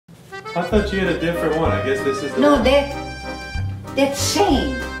I thought you had a different one. I guess this is the No, one. that's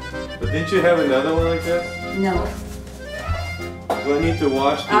same. But didn't you have another one like this? No. Do I need to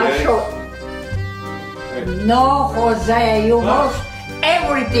wash the I'll eggs? show. No, Jose, you wash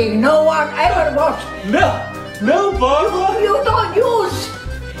everything. No one ever wash. No, Baba. You don't use.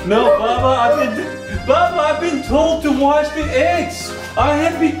 No, Baba, I've been told to wash the eggs. I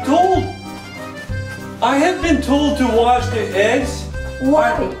have been told to wash the eggs.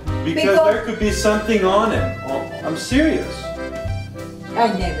 Why? Because there could be something on it. Oh, I'm serious. I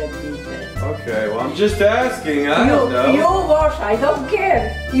never did that. Okay, well, I'm just asking. I don't know. You wash, I don't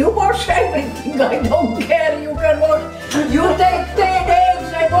care. You wash everything, I don't care. You can wash. You take 10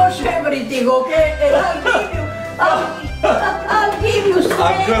 eggs, I wash everything, okay? And I'll give you some.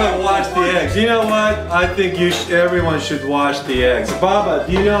 I'm gonna wash the eggs. You know what? I think everyone should wash the eggs. Baba,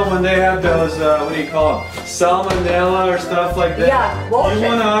 do you know when they have those, what do you call them? Salmonella or stuff like that? Yeah, wash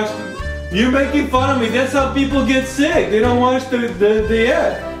it. You're making fun of me. That's how people get sick. They don't wash the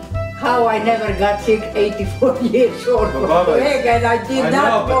egg. How I never got sick 84 years old from Baba, the egg and I did I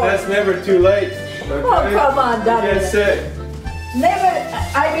not know, but wash. that's never too late. Okay? Oh, come on, You Daniel. get sick. Never,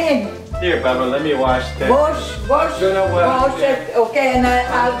 I mean, Here, Baba, let me wash 10. wash it, okay, and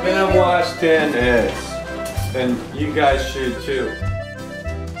I'll I'm give gonna you. wash 10 eggs. And you guys should too.